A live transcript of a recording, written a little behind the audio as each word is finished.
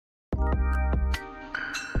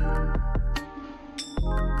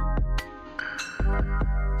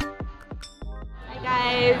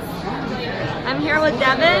I'm here with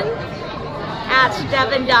Devon at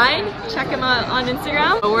Devon Dine. Check him out on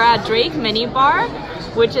Instagram. We're at Drake Mini Bar,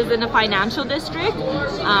 which is in the financial district.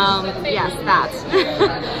 Yes, that.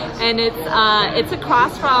 And it's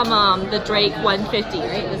across from the Drake 150,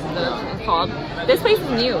 right? This is what it's called. This place is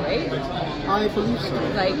new, right? I believe so.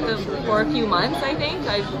 Like for a few months, I think.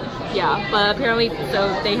 Yeah, but apparently,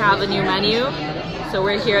 so they have a new menu. So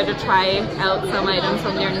we're here to try out some items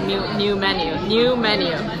from their new menu. New menu.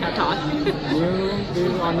 Can't talk.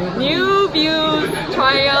 NiuViews.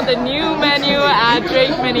 Trying out the new menu at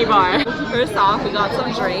Drake Mini Bar. First off, we got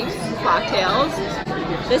some drinks, cocktails.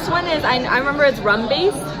 This one is, I remember it's rum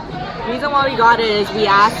based. The reason why we got it is we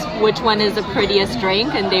asked which one is the prettiest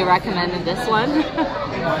drink and they recommended this one.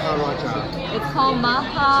 It's called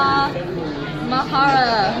Maharaja.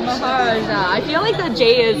 I feel like the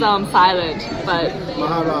J is silent, but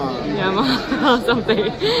yeah, Mahara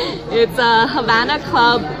something. It's a Havana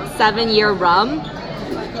Club 7-year rum,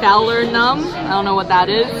 Fowler-num, I don't know what that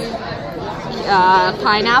is.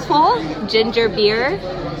 Pineapple, ginger beer,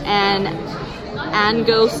 and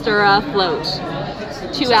Angostura float.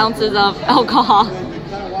 2 ounces of alcohol.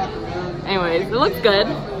 Anyways, it looks good.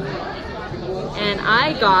 And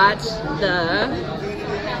I got the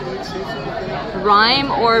Rime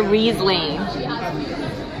or Riesling.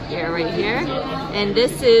 Here, right here. And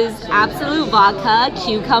this is Absolute Vodka,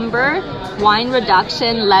 Cucumber, Wine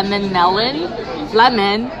Reduction, Lemon, Melon,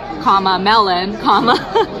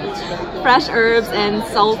 fresh herbs, and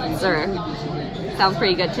seltzer. Sounds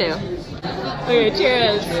pretty good too. Okay,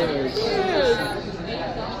 cheers. Cheers.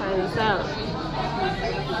 Try this out.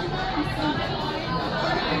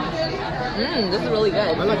 This is really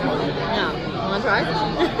good. I like it. Yeah. You wanna try?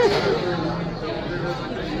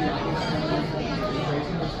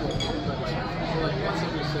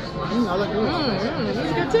 I like it. This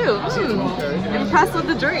is good too. I'm impressed with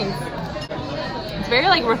the drinks. It's very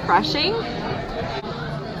like refreshing.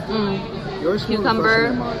 Yours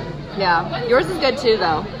Cucumber. Yeah. Yours is good too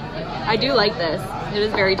though. I do like this. It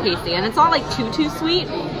is very tasty. And it's not like too sweet.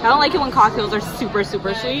 I don't like it when cocktails are super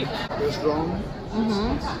sweet. There's rum.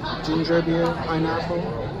 Ginger beer, pineapple.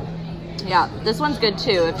 Yeah, this one's good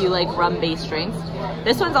too if you like rum-based drinks.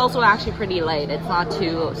 This one's also actually pretty light. It's not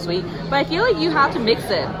too sweet. But I feel like you have to mix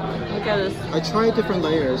it. Look at this. I tried different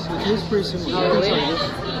layers. It tastes pretty similar. Oh, you can try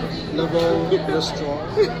this level, the straw.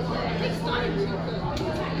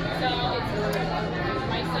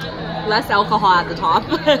 Less alcohol at the top.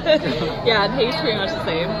 Yeah, it tastes pretty much the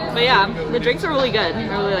same. But yeah, the drinks are really good. I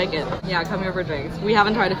really like it. Yeah, come here for drinks. We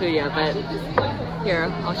haven't tried the food yet, but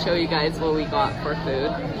here, I'll show you guys what we got for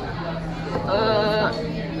food.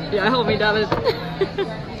 Yeah, help me, Devon.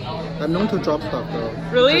 I'm known to drop stuff though.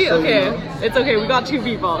 Really? So okay. you know. It's okay, we got 2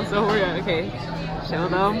 people, so we're good. Okay, show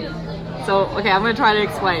them. So, okay, I'm gonna try to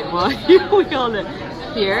explain what we got it.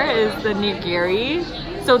 Here is the nigiri.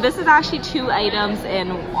 So this is actually 2 items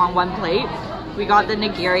on 1 plate. We got the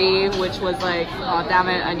nigiri, which was like, oh damn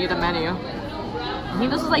it, I need the menu. I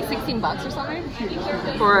think this was like 16 bucks or something.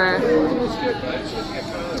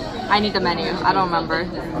 I need the menu. I don't remember.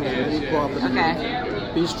 Okay.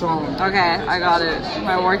 Be strong. Okay, I got it.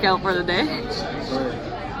 My workout for the day.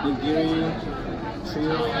 Nigiri,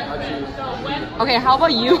 trio. Okay, how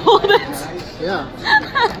about you hold it? Yeah.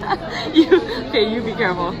 Okay, you be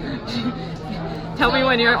careful. Tell me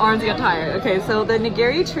when your arms get tired. Okay, so the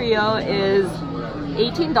nigiri trio is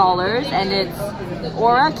 $18 and it's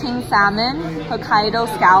Ora King Salmon, Hokkaido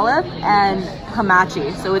Scallop, and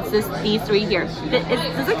Hamachi. So it's these 3 here.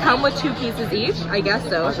 Does it come with 2 pieces each? I guess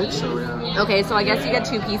so. I think so, yeah. Okay, so I guess you get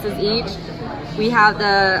 2 pieces each. We have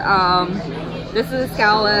the, this is a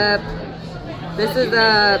scallop, this is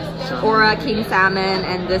the Ora King Salmon,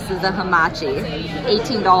 and this is the Hamachi.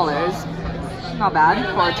 $18. Not bad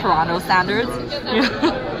for Toronto standards. Yeah.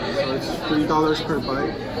 So it's $3 per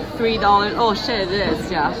bite. $3. Oh shit, it is.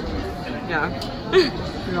 Yeah. Yeah.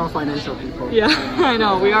 You know, financial people. Yeah, I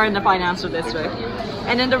know. We are in the financial district.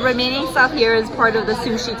 And then the remaining stuff here is part of the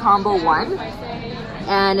sushi combo 1.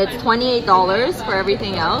 And it's $28 for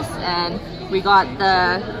everything else. And we got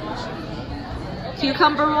the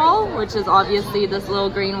cucumber roll, which is obviously this little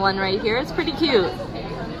green one right here. It's pretty cute.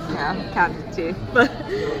 Yeah, can't see.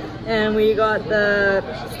 And we got the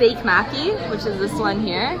steak maki, which is this one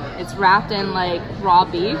here. It's wrapped in like raw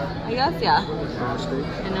beef, I guess, yeah.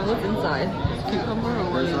 And then what's inside? Cucumber or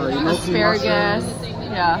what? Asparagus.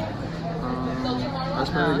 Yeah.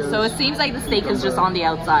 Asparagus. So it seems like the steak is just on the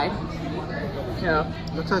outside. Yeah.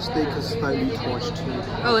 Looks like steak is slightly torched too.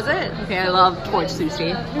 Oh, is it? Okay, I love torch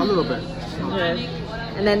sushi. A little bit. Okay.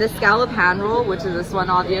 And then the scallop hand roll, which is this one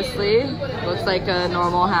obviously. Looks like a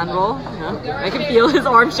normal hand roll. Yeah. I can feel his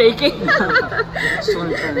arm shaking.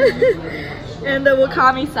 And the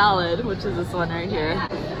wakame salad, which is this one right here.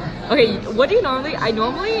 Okay, what do you normally... I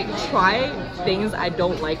normally try things I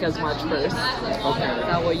don't like as much first. Okay. Is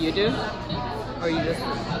that what you do? Or you just...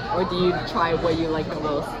 Or do you try what you like the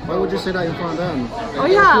most? Why would you say that in front of them? Oh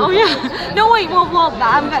yeah. No wait, well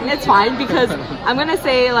it's fine because I'm gonna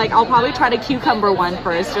say like I'll probably try the cucumber one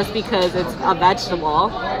first just because it's a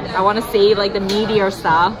vegetable. I want to save like the meatier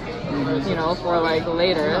stuff, you know, for like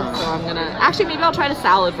later. So I'm gonna... Actually, maybe I'll try the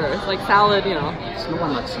salad first. Like salad, you know. No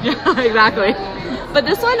one likes it. Yeah, exactly. But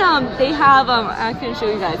this one, they have, I can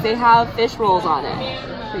show you guys, they have fish rolls on it.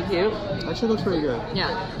 Pretty cute. Actually looks pretty good.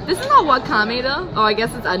 Yeah. This is not wakame though. Oh, I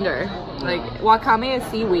guess it's under. Like, wakame is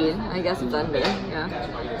seaweed. I guess it's under. Yeah.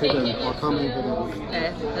 Hidden. Wakame hidden.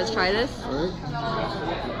 Okay, let's try this. Alright.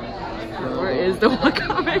 Where is the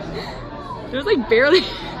wakame? There's like barely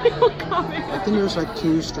wakame. I think there's like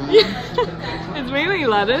 2 strands. It's mainly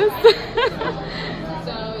lettuce.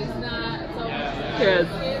 Cheers.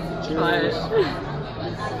 Cheers.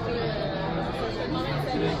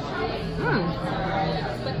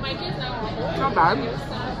 Not bad.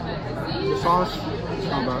 The sauce is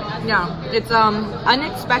not bad. Yeah, it's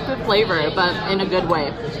unexpected flavor, but in a good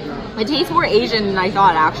way. It tastes more Asian than I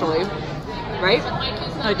thought, actually. Right?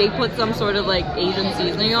 Like they put some sort of like Asian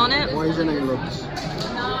seasoning on it. More Asian than it looks.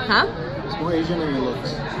 Huh? It's more Asian than it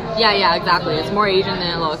looks. Yeah, exactly. It's more Asian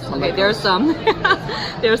than it looks. Okay, there's some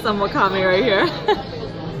there's some wakame right here.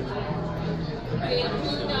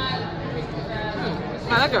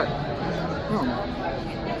 I like it. Oh.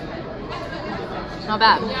 Not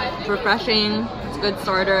bad. It's refreshing. It's a good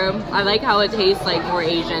starter. I like how it tastes like more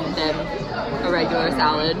Asian than a regular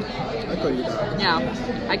salad. I could eat that.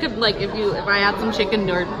 Yeah, I could like if I had some chicken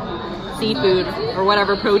or seafood or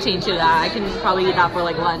whatever protein to that, I can probably eat that for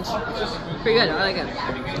like lunch. Pretty good. I like it.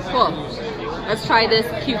 Cool. Let's try this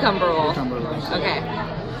cucumber roll. Okay.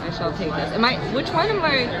 I shall take this. Which one am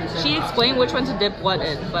I? She explained which one to dip what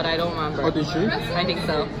in, but I don't remember. Oh, did she? I think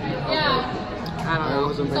so. Yeah. I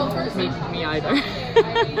don't know. Me either.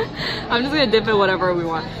 I'm just gonna dip it whatever we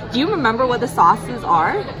want. Do you remember what the sauces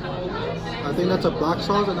are? I think that's a black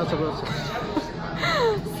sauce and that's a red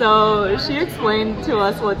sauce. So she explained to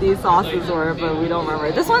us what these sauces were, but we don't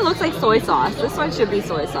remember. This one looks like soy sauce. This one should be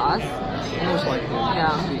soy sauce. Most likely.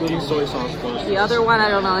 Yeah. You do need soy sauce first. The other one, I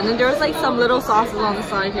don't know. And then there's like some little sauces on the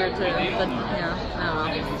side here too. But yeah, I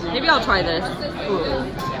don't know. Maybe I'll try this. Ooh.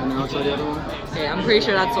 And then I'll try the other one. Okay, I'm pretty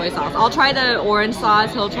sure that's soy sauce. I'll try the orange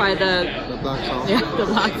sauce. He'll try the black sauce. Yeah, the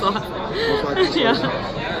black sauce. Most likely soy yeah. sauce.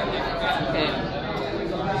 Okay.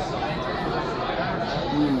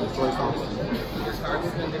 Soy sauce.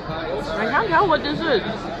 I can't tell what this is.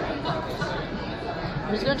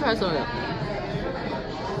 I'm just gonna try some of it.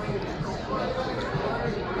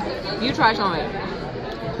 You try some of it.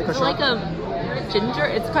 It's like a ginger.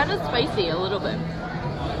 It's kind of spicy a little bit.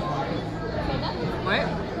 Right?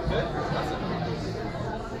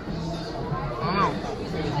 I don't know.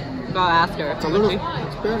 Gotta ask her. It's a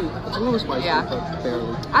little spicy, yeah. but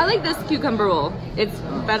barely. I like this cucumber roll. It's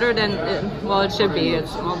better than, well, it should be.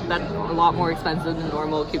 It's a lot more expensive than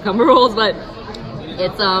normal cucumber rolls, but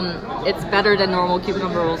it's better than normal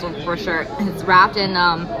cucumber rolls for sure. It's wrapped in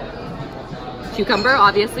cucumber,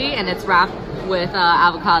 obviously, and it's wrapped with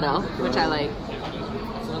avocado, which I like.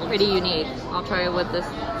 It's pretty unique. I'll try it with this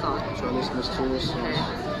sauce. Try this mysterious sauce. Okay.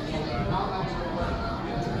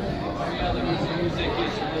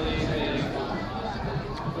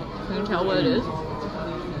 Can you tell what it is?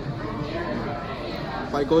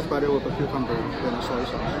 But it goes better with a cucumber than a soy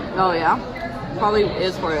sauce. Oh yeah? Probably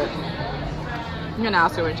is for it. I'm gonna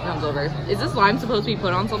ask her when she comes over. Is this lime supposed to be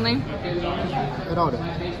put on something? I doubt it.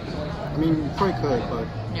 I mean, probably could, but...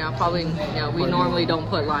 Yeah, probably, yeah, we normally don't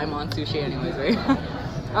put lime on sushi anyways, right?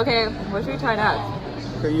 Okay, what should we try next?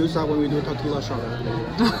 We can use that when we do tequila shot.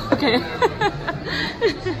 Okay.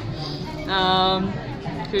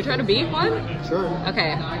 Should we try the beef one? Sure.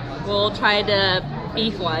 Okay, we'll try the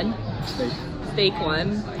beef one. Steak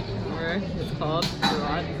one, whatever it's called.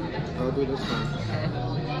 I'll do this one. Okay.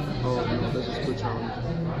 Oh no, this is too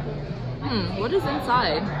challenging. What is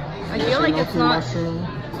inside? I feel like it's not... Mushroom.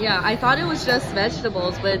 Yeah, I thought it was just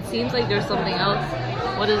vegetables, but it seems like there's something else.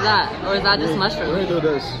 What is that? Or is that just mushroom? Let me do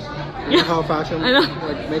this. You know how fashion, I know.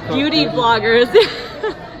 like makeup, Beauty vloggers.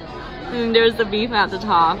 And there's the beef at the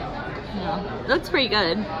top. Yeah, looks pretty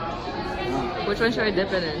good. Which one should I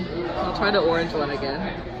dip it in? I'll try the orange one again.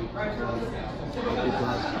 I'll be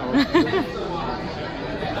black.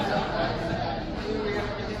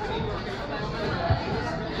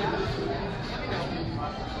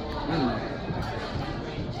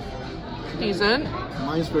 Decent.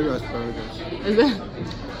 Mine's very asparagus. Is it?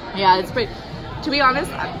 Yeah, it's pretty. To be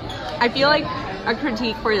honest, I feel like a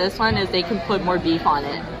critique for this one is they can put more beef on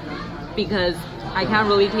it because I can't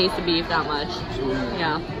really taste the beef that much.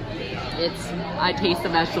 Yeah, I taste the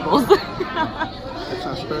vegetables. It's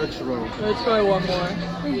asparagus roll. Let's try one more.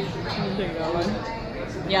 Take that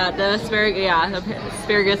one. Yeah, the asparagus. Yeah, the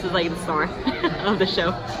asparagus is like the star of the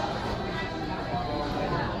show.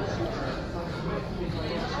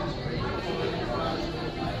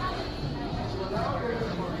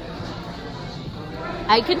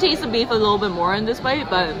 I can taste the beef a little bit more in this bite,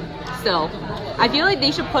 but still, I feel like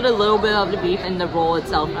they should put a little bit of the beef in the roll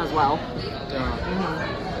itself as well.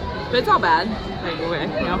 Yeah. But it's not bad. Like, okay,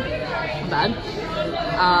 no, not bad.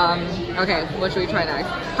 Okay, what should we try next?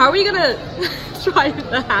 How are we gonna try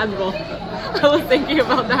the hand roll? I was thinking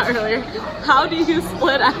about that earlier. How do you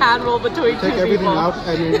split a hand roll between two people? Take everything out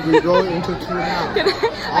and we go into two halves.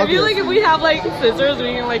 I feel like if we have like scissors,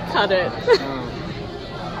 we can like cut it.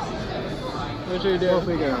 What should we do? We'll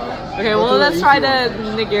figure it out. Okay, well let's try the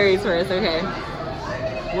nigiris first, okay.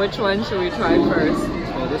 Which one should we try first?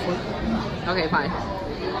 Oh, this one? Okay, fine.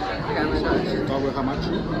 Okay, I'm gonna try it. Start with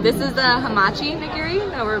hamachi. This is the hamachi nigiri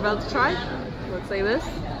that we're about to try. Looks like this.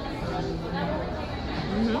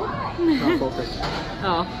 Not focused.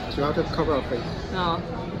 Oh. So you have to cover our face. Oh.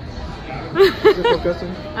 Is it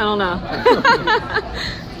focusing? I don't know.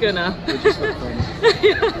 Good enough. We just have fun.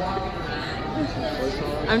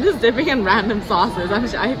 I'm just dipping in random sauces.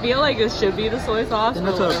 I feel like it should be the soy sauce. And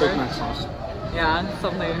that's a Big Mac sauce. Yeah,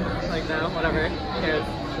 something like that. Whatever. Cheers.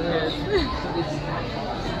 Cheers.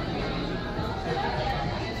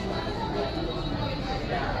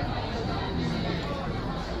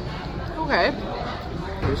 Okay.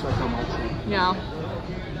 Tastes like hamachi. Yeah.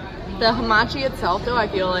 The hamachi itself, though, I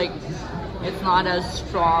feel like it's not as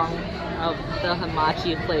strong of the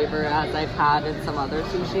hamachi flavor as I've had in some other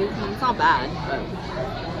sushi. It's not bad, but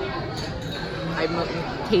I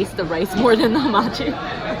taste the rice more than the hamachi.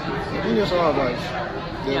 I think there's a lot of rice.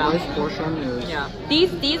 The rice portion is... Yeah.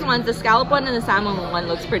 These ones, the scallop one and the salmon one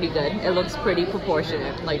looks pretty good. It looks pretty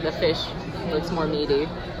proportionate. Like the fish looks more meaty.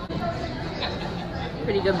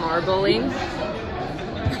 Pretty good marbling.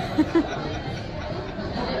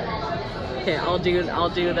 Okay, I'll do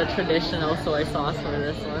the traditional soy sauce for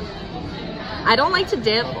this one. I don't like to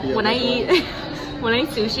dip when I eat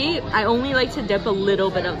sushi. I only like to dip a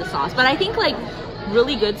little bit of the sauce. But I think like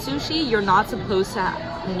really good sushi, you're not supposed to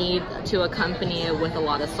need to accompany it with a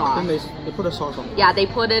lot of sauce. I think they put a sauce on. Yeah, they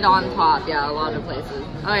put it on top. Yeah, a lot of places.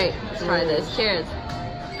 All right, let's try this. Cheers.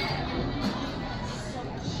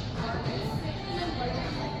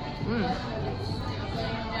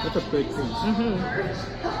 That's a big piece.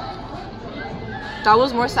 That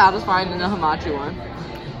was more satisfying than the hamachi one.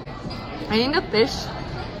 I think the fish,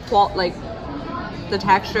 like the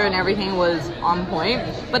texture and everything was on point.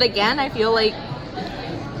 But again, I feel like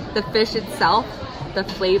the fish itself, the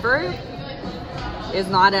flavor is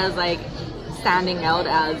not as like standing out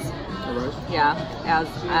as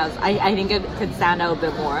I think it could stand out a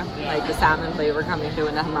bit more, like the salmon flavor coming through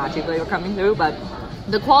and the hamachi flavor coming through. But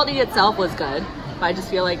the quality itself was good. But I just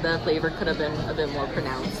feel like the flavor could have been a bit more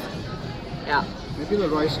pronounced. Yeah. Maybe the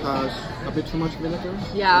rice has a bit too much vinegar.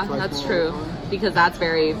 Yeah, that's true. Because that's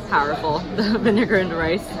very powerful, the vinegar in the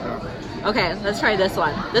rice. Yeah. Okay, let's try this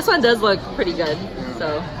one. This one does look pretty good. Yeah.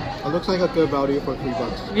 So it looks like a good value for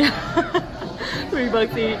 $3. Yeah.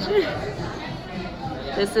 $3 each.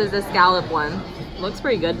 This is the scallop one. Looks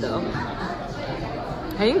pretty good though.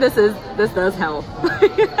 I think this does help.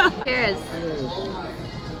 Cheers.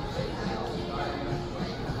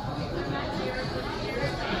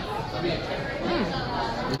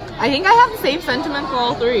 I think I have the same sentiment for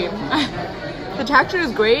all three. The texture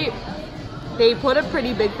is great. They put a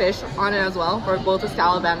pretty big fish on it as well for both the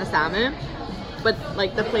scallop and the salmon. But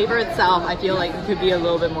like the flavor itself, I feel like it could be a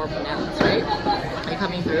little bit more pronounced, right? Like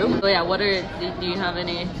coming through. So yeah, do you have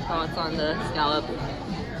any thoughts on the scallop?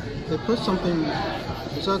 They put something,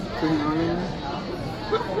 is that green onion?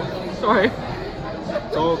 Sorry.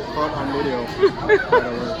 It's all caught on video.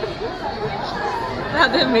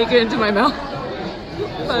 That didn't make it into my mouth.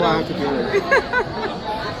 That's why I have to do it.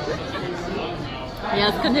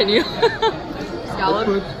 Yes, continue. Scallop.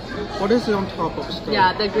 What is it on top of scallop?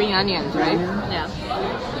 Yeah, the green onions, right? Yeah.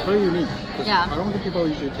 It's very unique. Yeah. I don't think people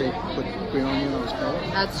usually put green onion on scallop.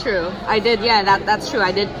 That's true. I did, yeah, that's true.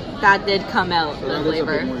 That did come out, so the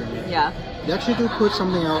flavor. Yeah. They actually do put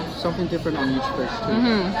something else, something different on each fish too.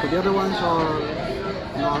 So the other ones are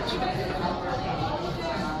not.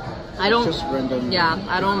 I don't. Just random. Yeah,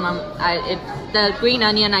 I don't remember. the green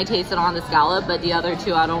onion I tasted on the scallop, but the other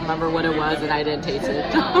two I don't remember what it was and I didn't taste it.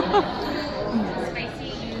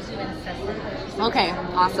 Okay,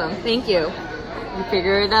 awesome. Thank you. You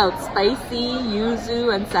figured it out. Spicy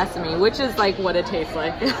yuzu and sesame, which is like what it tastes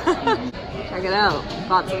like. Check it out.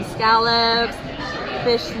 Got some scallops,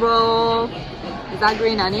 fish roll. Is that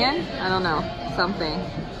green onion? I don't know. Something.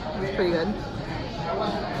 It's pretty good.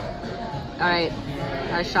 Alright,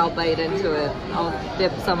 I shall bite into it. I'll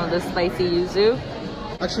dip some of the spicy yuzu.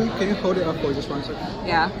 Actually, can you hold it up for just 1 second?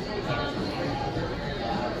 Yeah.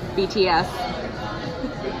 BTS.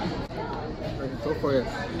 Right, go for it.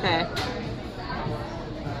 Okay.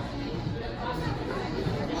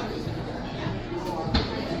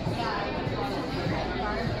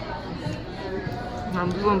 I'm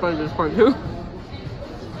just gonna bite this part too.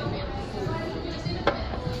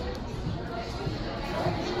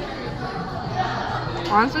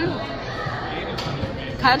 Honestly,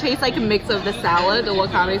 kind of tastes like a mix of the salad, the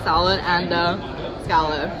wakame salad, and the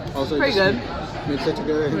scallop. Also, pretty good. Mix it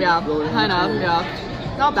together. And Yeah, kind of.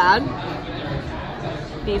 Yeah, not bad.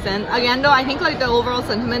 Decent. Again, though, I think like the overall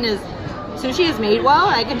sentiment is sushi is made well.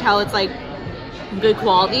 I can tell it's like good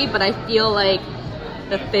quality, but I feel like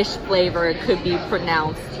the fish flavor could be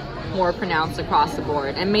more pronounced across the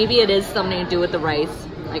board. And maybe it is something to do with the rice,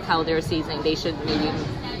 like how they're seasoning. They should maybe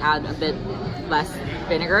add a bit less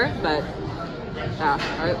vinegar, but yeah.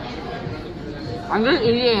 I'm just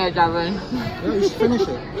eating it, Devon. Yeah, you should finish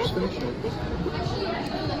it. Just finish it.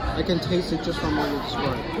 I can taste it just from what you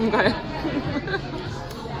described. Okay.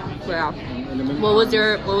 So yeah. What was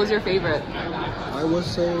your favorite? I would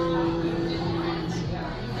say.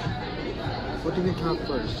 What do we have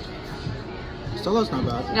first? Salad's not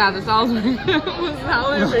bad. Yeah, the salad was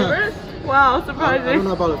salad your favorite? Wow, surprising. I don't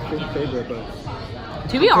know about a favorite, but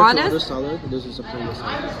to be honest, other salad, this is a favorite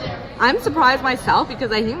salad. I'm surprised myself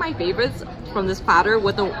because I think my favorites from this platter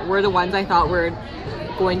were the ones I thought were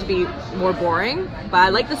going to be more boring. But I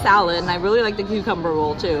like the salad and I really like the cucumber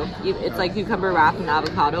roll too. It's like cucumber wrapped in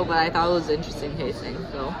avocado, but I thought it was interesting tasting.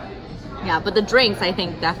 So yeah, but the drinks I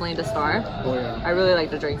think definitely the star. Oh yeah. I really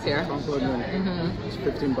like the drinks here. It's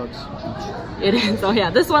 15 bucks. It is. Oh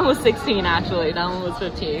yeah, this one was 16 actually. That one was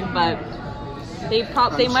 15, but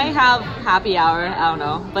they might have happy hour. I don't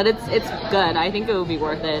know, but it's good. I think it would be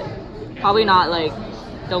worth it. Probably not like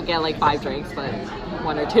don't get like 5 drinks, but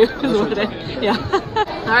 1 or 2 is worth it. Yeah.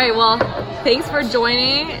 All right. Well, thanks for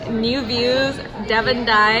joining NiuViews Devon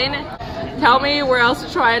Dine. Tell me where else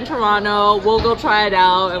to try in Toronto. We'll go try it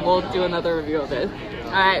out and we'll do another review of it.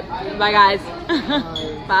 All right. Bye guys.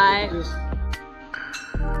 Bye. Bye.